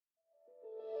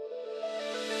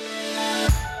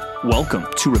Welcome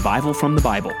to Revival from the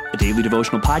Bible, a daily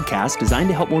devotional podcast designed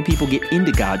to help more people get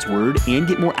into God's Word and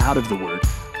get more out of the Word.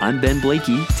 I'm Ben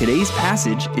Blakey. Today's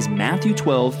passage is Matthew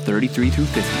 12, 33 through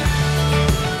 50.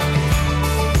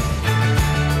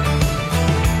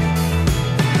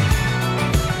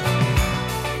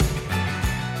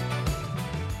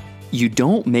 You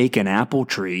don't make an apple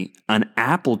tree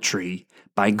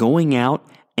by going out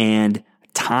and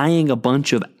tying a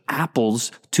bunch of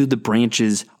apples to the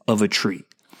branches of a tree.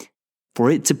 For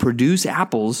it to produce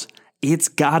apples, it's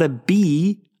gotta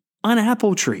be an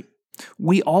apple tree.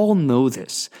 We all know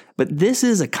this, but this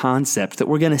is a concept that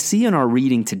we're going to see in our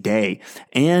reading today.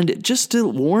 And just to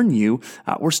warn you,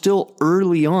 we're still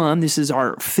early on. This is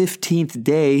our 15th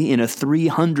day in a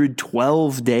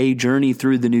 312-day journey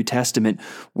through the New Testament.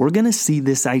 We're going to see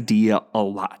this idea a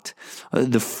lot.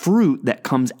 The fruit that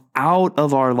comes out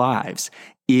of our lives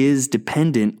is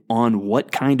dependent on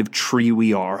what kind of tree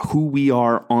we are, who we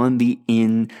are on the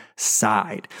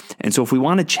inside. And so if we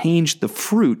want to change the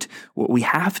fruit, we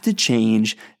have to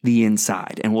change the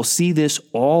inside. And we'll see this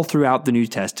all throughout the New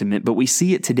Testament, but we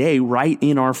see it today right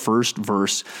in our first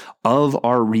verse of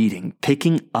our reading,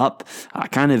 picking up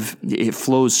it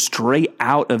flows straight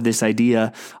out of this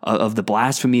idea of the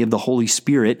blasphemy of the Holy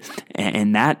Spirit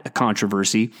and that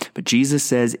controversy. But Jesus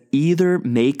says, either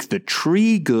make the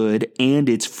tree good and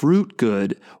its fruit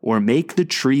good, or make the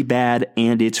tree bad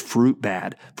and its fruit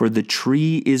bad, for the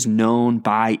tree is known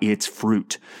by its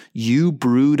fruit. You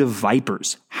brood of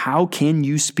vipers, how can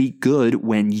you speak good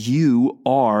when you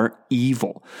are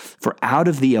evil? For out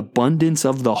of the abundance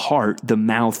of the heart, the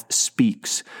mouth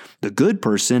speaks. The good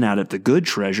person out of the good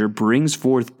treasure brings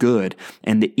forth good,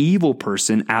 and the evil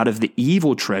person out of the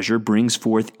evil treasure brings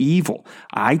forth evil.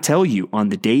 I tell you, on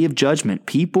the day of judgment,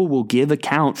 people will give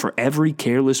account for every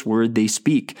careless word they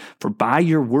speak. For by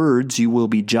your words you will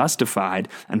be justified,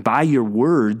 and by your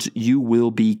words you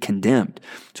will be condemned.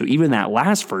 So even that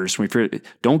last verse,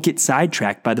 don't get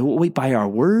sidetracked by by our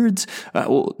words.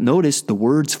 Notice the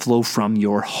words flow from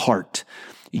your heart.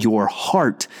 Your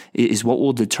heart is what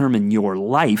will determine your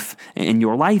life, and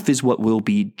your life is what will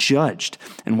be judged.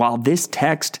 And while this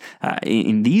text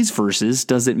in these verses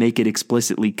doesn't make it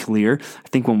explicitly clear, I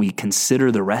think when we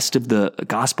consider the rest of the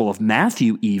Gospel of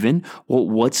Matthew even,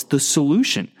 what's the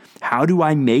solution? How do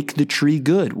I make the tree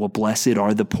good? Well, blessed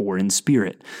are the poor in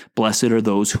spirit. Blessed are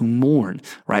those who mourn,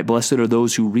 right? Blessed are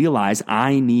those who realize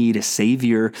I need a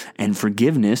Savior and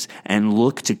forgiveness and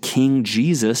look to King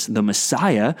Jesus, the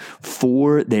Messiah,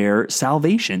 for their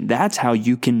salvation. That's how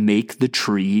you can make the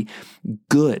tree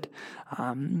good.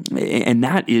 And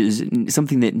that is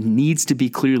something that needs to be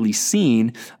clearly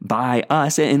seen by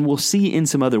us, and we'll see in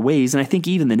some other ways. And I think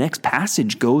even the next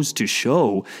passage goes to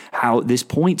show how this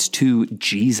points to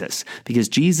Jesus, because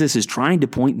Jesus is trying to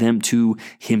point them to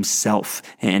himself.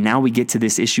 And now we get to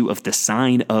this issue of the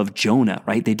sign of Jonah,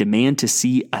 right? They demand to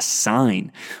see a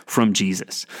sign from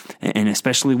Jesus. And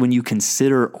especially when you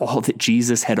consider all that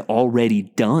Jesus had already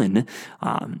done,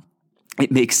 it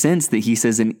makes sense that he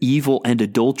says an evil and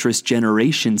adulterous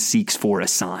generation seeks for a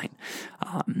sign.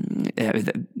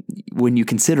 When you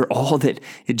consider all that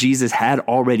Jesus had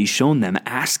already shown them,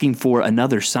 asking for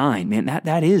another sign, man,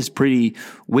 that is pretty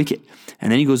wicked.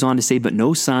 And then he goes on to say, but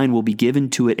no sign will be given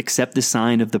to it except the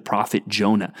sign of the prophet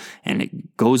Jonah. And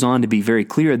it goes on to be very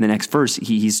clear in the next verse.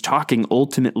 He's talking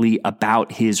ultimately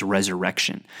about his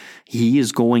resurrection. He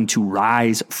is going to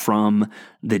rise from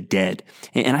the dead.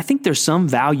 And I think there's some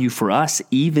value for us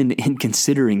even in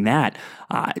considering that.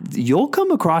 You'll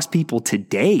come across people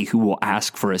today who will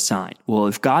ask for a sign. Well,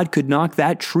 if God could knock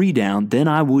that tree down, then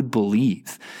I would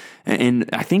believe. And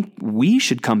I think we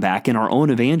should come back in our own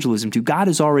evangelism to God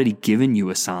has already given you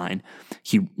a sign.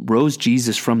 He rose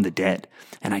Jesus from the dead.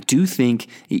 And I do think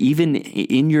even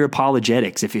in your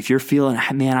apologetics, if you're feeling,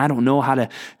 man, I don't know how to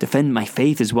defend my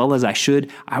faith as well as I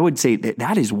should, I would say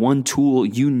that is one tool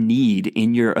you need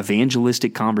in your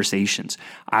evangelistic conversations.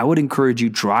 I would encourage you,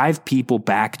 drive people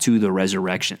back to the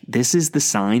resurrection. This is the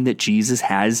sign that Jesus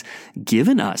has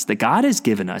given us, that God has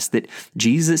given us, that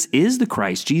Jesus is the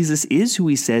Christ. Jesus is who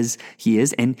he says he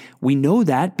is. And we know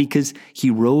that because he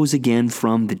rose again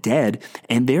from the dead.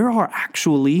 And there are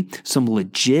actually some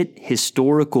legit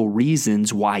historical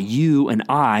reasons why you and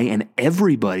I and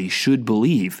everybody should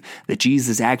believe that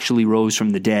Jesus actually rose from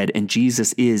the dead and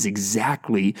Jesus is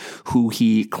exactly who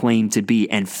he claimed to be.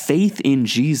 And faith in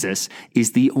Jesus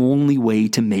is the only way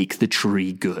to make the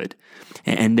tree good.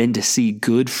 And then to see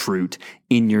good fruit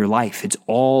in your life. It's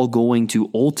all going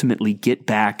to ultimately get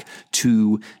back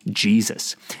to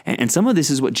Jesus. And some of this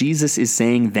is what Jesus is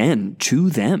saying then to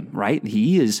them, right?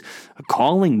 He is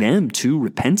calling them to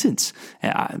repentance.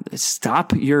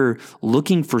 Stop your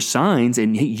looking for signs,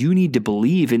 and you need to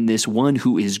believe in this one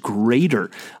who is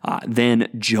greater than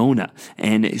Jonah,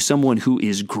 and someone who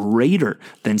is greater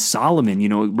than Solomon,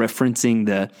 referencing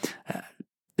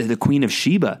the Queen of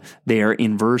Sheba there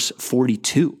in verse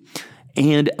 42.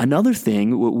 And another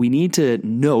thing we need to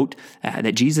note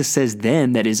that Jesus says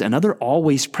then, that is another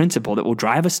always principle that will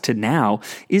drive us to now,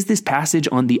 is this passage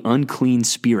on the unclean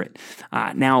spirit.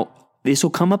 Now, this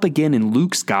will come up again in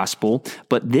Luke's gospel,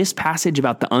 but this passage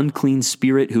about the unclean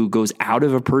spirit who goes out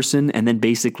of a person and then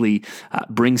basically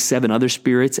brings 7 other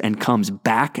spirits and comes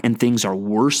back and things are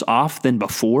worse off than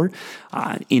before.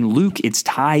 In Luke, it's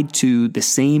tied to the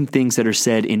same things that are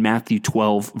said in Matthew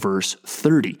 12, verse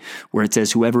 30, where it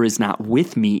says, "Whoever is not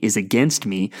with me is against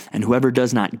me, and whoever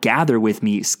does not gather with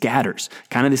me scatters."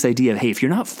 Kind of this idea of, hey, if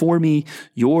you're not for me,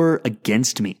 you're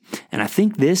against me. And I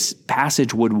think this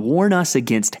passage would warn us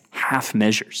against half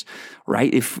measures,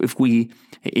 right? If we,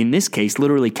 in this case,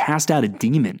 literally cast out a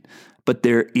demon, but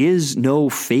there is no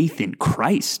faith in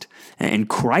Christ, and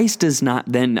Christ does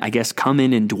not then, I guess, come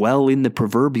in and dwell in the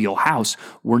proverbial house,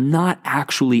 we're not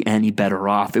actually any better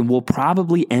off, and we'll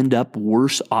probably end up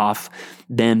worse off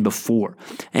than before.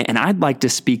 And I'd like to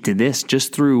speak to this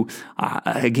just through,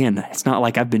 again, it's not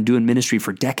like I've been doing ministry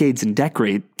for decades and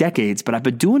decades, but I've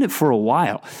been doing it for a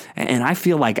while. And I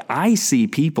feel like I see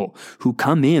people who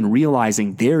come in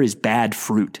realizing there is bad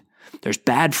fruit. There's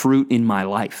bad fruit in my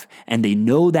life, and they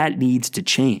know that needs to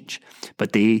change,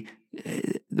 but the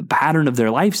pattern of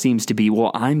their life seems to be,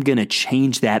 well, I'm going to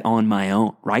change that on my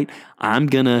own, right? I'm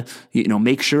going to,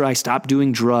 make sure I stop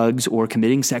doing drugs or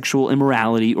committing sexual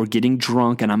immorality or getting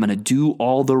drunk, and I'm going to do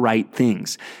all the right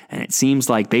things. And it seems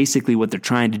like basically what they're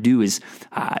trying to do is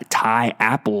tie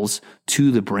apples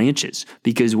to the branches,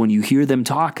 because when you hear them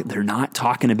talk, they're not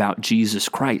talking about Jesus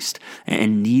Christ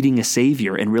and needing a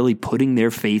savior and really putting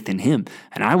their faith in him.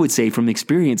 And I would say from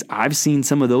experience, I've seen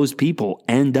some of those people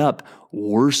end up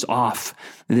worse off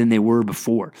than they were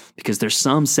before, because there's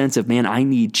some sense of, man, I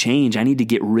need change. I need to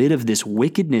get rid of this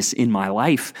wickedness in my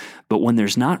life. But when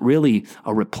there's not really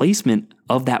a replacement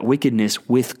of that wickedness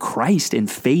with Christ and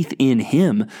faith in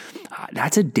him,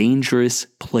 that's a dangerous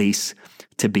place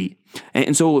to be.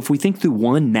 And so if we think through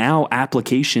one now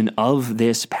application of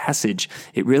this passage,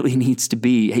 it really needs to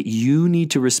be, hey, you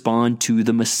need to respond to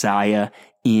the Messiah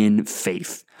in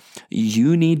faith.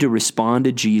 You need to respond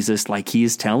to Jesus like he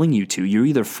is telling you to. You're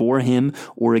either for him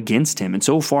or against him. And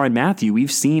so far in Matthew,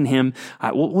 we've seen him,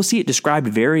 we'll see it described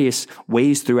various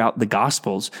ways throughout the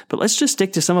Gospels, but let's just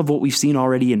stick to some of what we've seen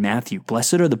already in Matthew.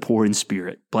 Blessed are the poor in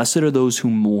spirit. Blessed are those who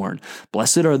mourn.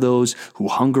 Blessed are those who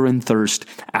hunger and thirst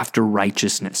after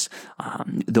righteousness.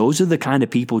 Those are the kind of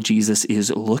people Jesus is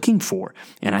looking for.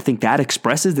 And I think that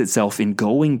expresses itself in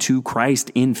going to Christ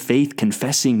in faith,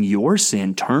 confessing your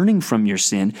sin, turning from your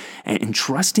sin, and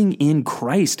trusting in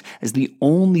Christ as the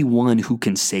only one who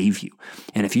can save you.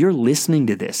 And if you're listening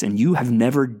to this and you have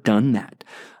never done that,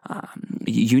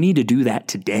 you need to do that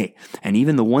today. And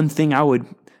even the one thing I would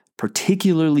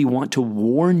particularly want to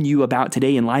warn you about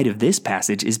today in light of this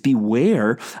passage is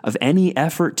beware of any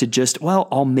effort to just, well,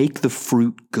 I'll make the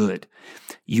fruit good.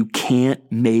 You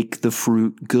can't make the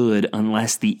fruit good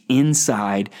unless the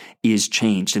inside is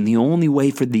changed. And the only way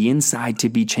for the inside to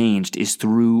be changed is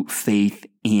through faith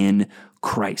in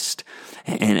Christ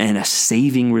and a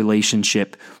saving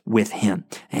relationship with him.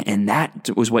 And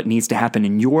that was what needs to happen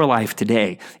in your life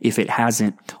today if it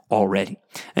hasn't already.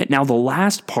 Now, the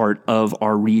last part of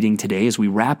our reading today as we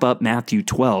wrap up Matthew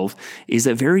 12 is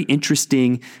a very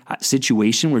interesting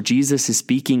situation where Jesus is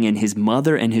speaking and his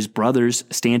mother and his brothers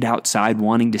stand outside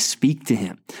wanting to speak to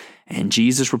him. And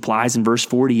Jesus replies in verse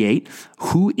 48,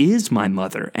 "Who is my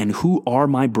mother and who are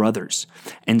my brothers?"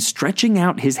 And stretching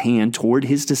out his hand toward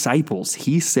his disciples,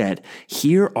 he said,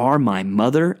 "Here are my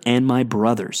mother and my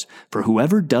brothers. For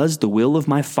whoever does the will of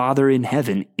my Father in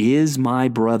heaven is my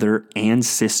brother and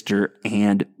sister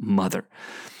and mother."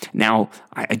 Now,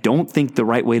 I don't think the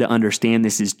right way to understand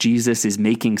this is Jesus is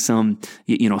making some,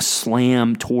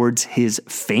 slam towards his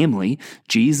family.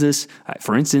 Jesus,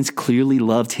 for instance, clearly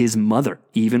loved his mother.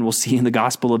 Even we'll see in the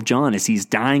Gospel of John, as he's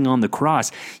dying on the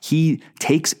cross, he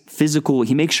makes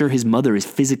sure his mother is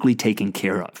physically taken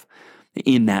care of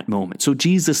in that moment. So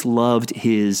Jesus loved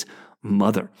his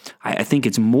mother. I think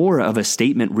it's more of a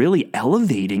statement really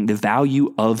elevating the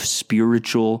value of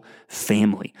spiritual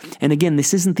family. And again,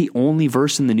 this isn't the only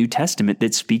verse in the New Testament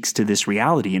that speaks to this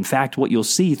reality. In fact, what you'll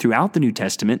see throughout the New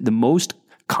Testament, the most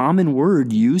common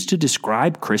word used to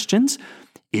describe Christians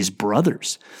is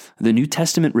brothers. The New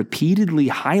Testament repeatedly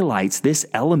highlights this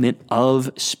element of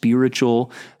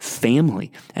spiritual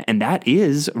family. And that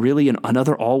is really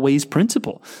another always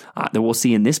principle that we'll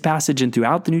see in this passage and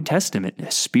throughout the New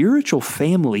Testament. Spiritual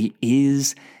family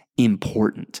is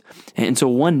important. And so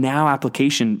one now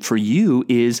application for you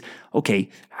is, okay,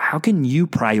 how can you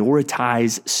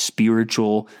prioritize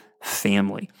spiritual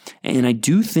family? And I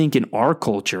do think in our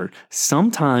culture,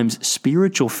 sometimes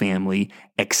spiritual family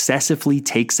excessively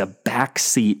takes a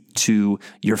backseat to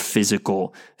your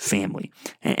physical family.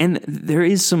 And there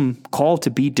is some call to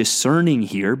be discerning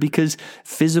here, because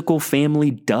physical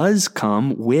family does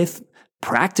come with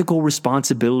practical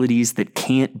responsibilities that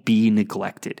can't be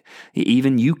neglected.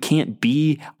 Even you can't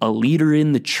be a leader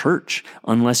in the church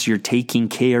unless you're taking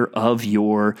care of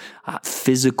your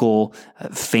physical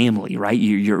family, right?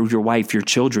 Your wife, your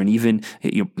children, even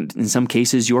in some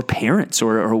cases your parents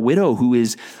or a widow who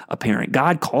is a parent.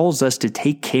 God calls us to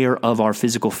take care of our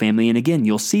physical family. And again,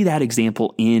 you'll see that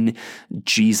example in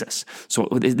Jesus. So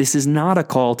this is not a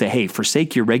call to, hey,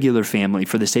 forsake your regular family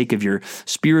for the sake of your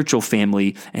spiritual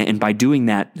family, and by doing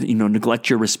that, neglect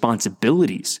your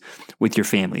responsibilities with your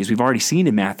family. As we've already seen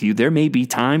in Matthew, there may be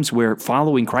times where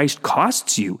following Christ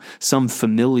costs you some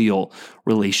familial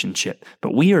relationship,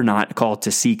 but we are not called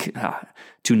to seek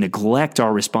to neglect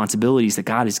our responsibilities that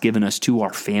God has given us to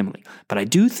our family. But I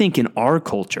do think in our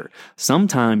culture,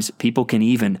 sometimes people can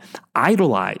even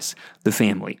idolize the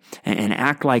family and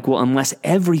act like, well, unless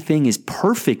everything is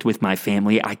perfect with my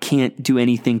family, I can't do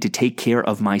anything to take care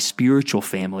of my spiritual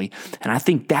family. And I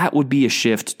think that would be a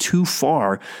shift too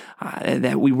far,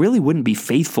 that we really wouldn't be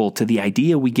faithful to the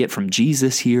idea we get from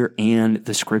Jesus here and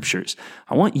the scriptures.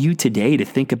 I want you today to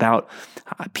think about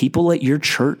people at your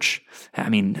church.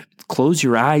 Close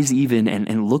your eyes even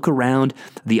and look around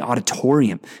the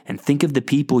auditorium and think of the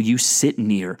people you sit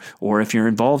near, or if you're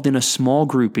involved in a small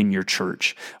group in your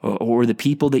church, or the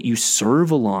people that you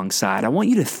serve alongside. I want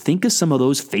you to think of some of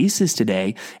those faces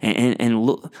today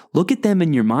and look at them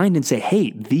in your mind and say,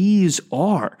 hey, these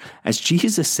are, as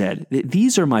Jesus said,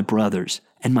 these are my brothers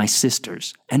and my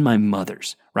sisters and my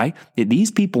mothers, right? These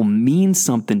people mean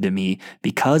something to me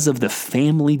because of the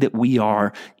family that we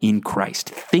are in Christ.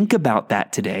 Think about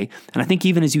that today. And I think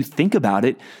even as you think about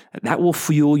it, that will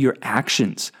fuel your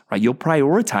actions, right? You'll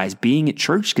prioritize being at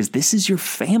church because this is your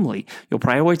family. You'll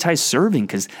prioritize serving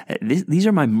because these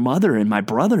are my mother and my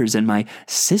brothers and my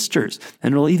sisters.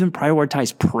 And it'll even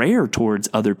prioritize prayer towards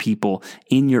other people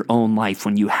in your own life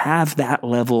when you have that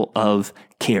level of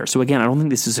care. So again, I don't think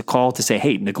this is a call to say,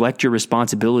 hey, neglect your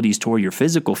responsibilities toward your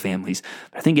physical families.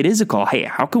 But I think it is a call, hey,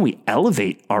 how can we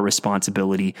elevate our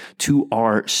responsibility to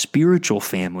our spiritual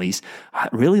families,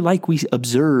 really like we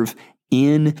observe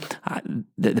in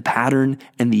the pattern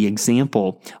and the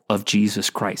example of Jesus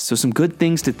Christ. So some good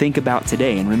things to think about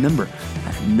today. And remember,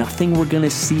 nothing we're going to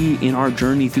see in our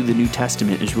journey through the New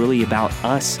Testament is really about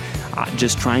us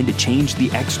just trying to change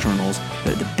the externals.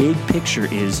 The big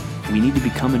picture is we need to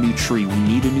become a new tree. We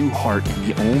need a new heart.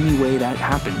 And the only way that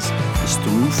happens is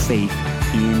through faith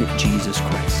in Jesus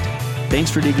Christ.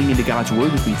 Thanks for digging into God's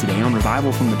Word with me today on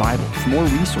Revival from the Bible. For more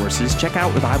resources, check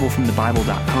out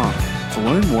revivalfromthebible.com. To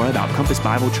learn more about Compass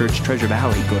Bible Church Treasure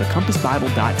Valley, go to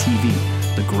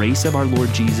compassbible.tv. The grace of our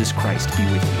Lord Jesus Christ be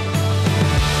with you.